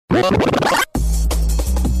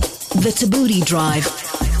The Thabooty Drive.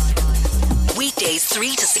 Weekdays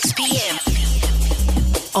 3 to 6 p.m.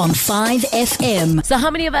 on 5FM. So how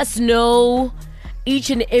many of us know each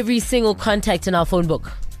and every single contact in our phone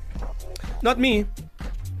book? Not me.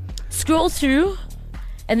 Scroll through,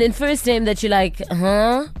 and then first name that you're like,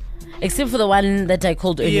 except for the one that I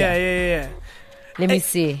called earlier. Yeah. Let me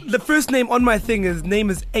see. The first name on my thing is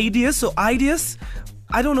Adius or Ideus.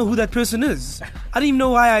 I don't know who that person is. I don't even know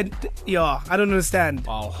why I don't understand.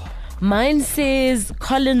 Wow. Mine says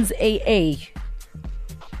Collins AA.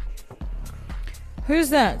 Who's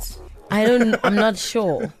that? I'm not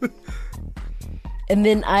sure. And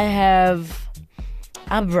then I have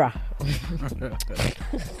Abra.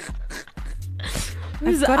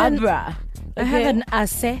 Who's Abra? I have an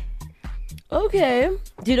Ase. Okay.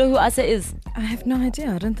 Do you know who Asa is? I have no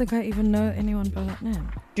idea. I don't think I even know anyone by that name.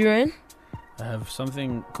 Duran? I have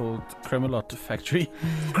something called Cremelot Factory.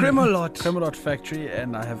 Cremelot Factory,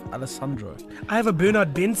 and I have Alessandro. I have a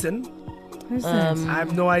Bernard Benson. Who's that? I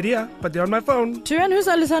have no idea, but they're on my phone. Turan, who's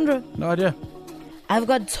Alessandro? No idea. I've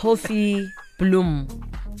got Toffee Bloom.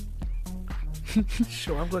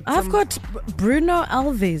 Sure, I've got Bruno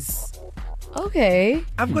Alves. Okay.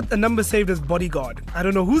 I've got a number saved as bodyguard. I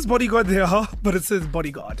don't know whose bodyguard they are, but it says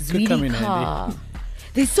bodyguard. Could come in Zwilika. handy.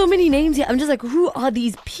 There's so many names here. I'm just like, who are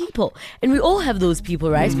these people? And we all have those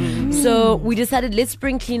people, right? So we decided, let's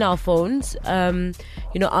spring clean our phones.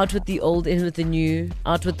 Out with the old, in with the new,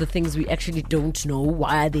 out with the things we actually don't know.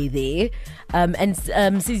 Why are they there?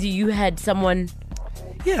 Msizi, you had someone.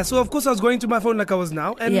 Yeah, so of course I was going to my phone like I was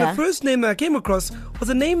now, and Yeah. the first name that I came across was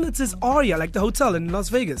a name that says Aria, like the hotel in Las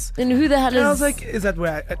Vegas. And who the hell is... And I was like, is that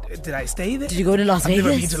where did I stay there? Did you go to Las I've Vegas?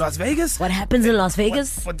 never been to Las Vegas. What happens in Las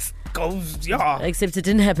Vegas? What goes, yeah. Except it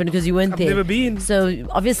didn't happen because you weren't I've there. never been. So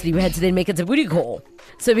obviously we had to then make a Thabooty call.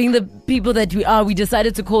 So being the people that we are, we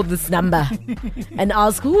decided to call this number and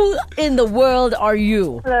ask, who in the world are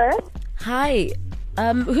you? Hello? Hi. Who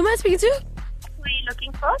am I speaking to? Who are you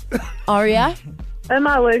looking for? Aria. Oh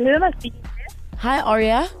my word, who am I speaking to? Hi,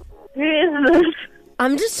 Aria. Who is this?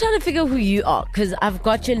 I'm just trying to figure who you are because I've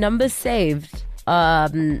got your number saved.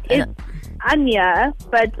 It's Anya,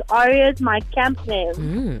 but Aria is my camp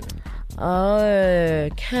name.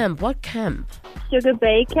 Camp. What camp? Sugar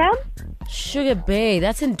Bay Camp? Sugar Bay.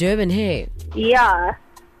 That's in Durban, hey. Yeah.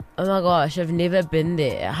 Oh my gosh, I've never been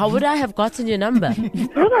there. How would I have gotten your number?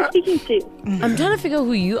 Who am I speaking to? I'm trying to figure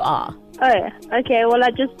who you are. Oh, okay. Well,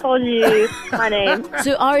 I just told you my name.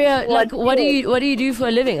 So Aria, What what do for? you do for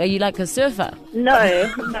a living? Are you like a surfer? No,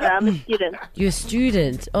 I'm a student. You're a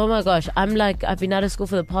student. Oh my gosh, I've been out of school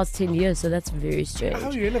for the past 10 years, so that's very strange. How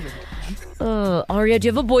are you relevant? Oh, Aria, do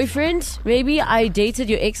you have a boyfriend? Maybe I dated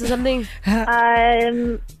your ex or something? I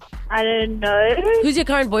don't know. Who's your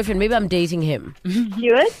current boyfriend? Maybe I'm dating him.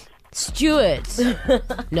 Stuart? Stuart.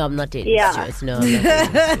 No, I'm not dating Yeah. Stuart. No, I'm not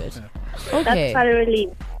dating Stuart. That's Okay. kind of relief.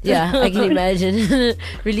 Yeah, I can imagine.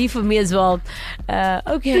 Relief for me as well.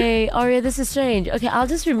 Okay, Aria, this is strange. Okay, I'll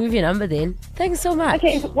just remove your number then. Thanks so much.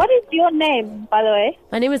 Okay, what is your name, by the way?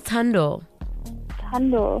 My name is Tando.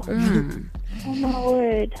 Tando. Oh my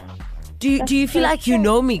word. Do you feel like you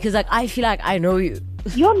know me? Because I feel like I know you.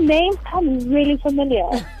 Your name sounds really familiar.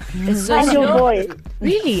 It's so And your strange. voice.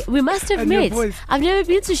 Really? We must have And your met. voice. I've never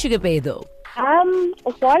been to Sugar Bay though.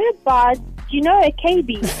 What about, do you know a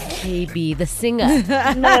KB? KB, the singer.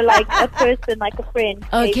 No, like a person, like a friend.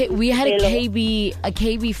 Okay, we had a Hello.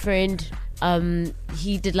 KB friend.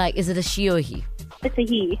 He did like, is it a she or he? It's a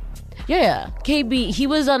he. Yeah, KB. He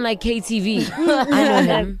was on like KTV. I know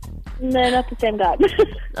him. No, not the same guy.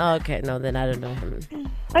 Oh, okay, no, then I don't know him.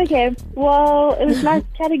 Okay, well, it was nice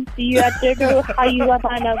chatting to you. I don't know how you got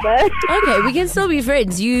my number. Okay, we can still be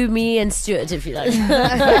friends. You, me, and Stuart, if you like.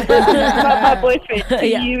 My boyfriend. So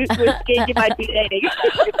Yeah. you were scared you might be dating.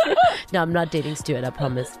 No, I'm not dating Stuart, I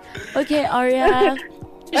promise. Okay, Aria.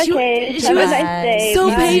 Okay, she have was a nice day. so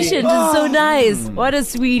Bye. patient and so nice. What a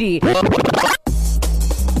sweetie. The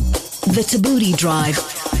Thabooty Drive.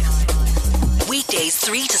 Weekdays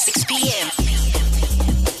 3 to 6 p.m.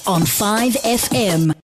 on 5FM.